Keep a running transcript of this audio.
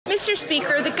Mr.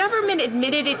 Speaker, the government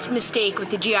admitted its mistake with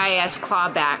the GIS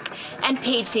clawback and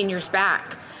paid seniors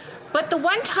back. But the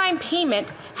one-time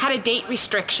payment had a date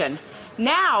restriction.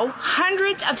 Now,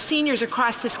 hundreds of seniors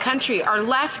across this country are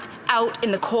left out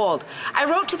in the cold. I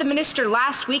wrote to the minister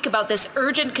last week about this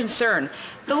urgent concern.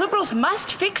 The Liberals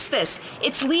must fix this.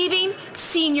 It's leaving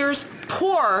seniors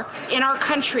poor in our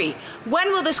country.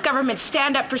 When will this government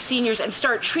stand up for seniors and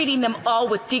start treating them all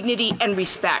with dignity and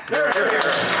respect?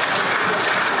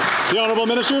 The Honourable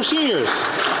Minister of Seniors.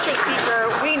 Mr.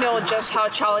 Speaker, we know just how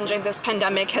challenging this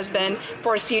pandemic has been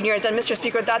for seniors. And Mr.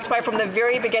 Speaker, that's why from the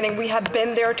very beginning we have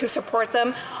been there to support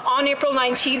them. On April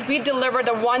 19th, we delivered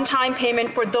a one-time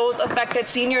payment for those affected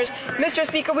seniors. Mr.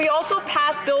 Speaker, we also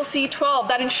passed Bill C-12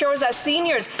 that ensures that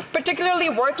seniors, particularly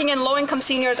working and low-income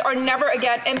seniors, are never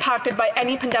again impacted by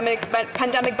any pandemic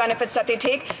benefits that they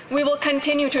take. We will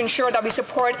continue to ensure that we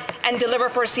support and deliver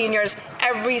for seniors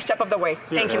every step of the way.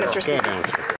 Thank you, Mr. Speaker.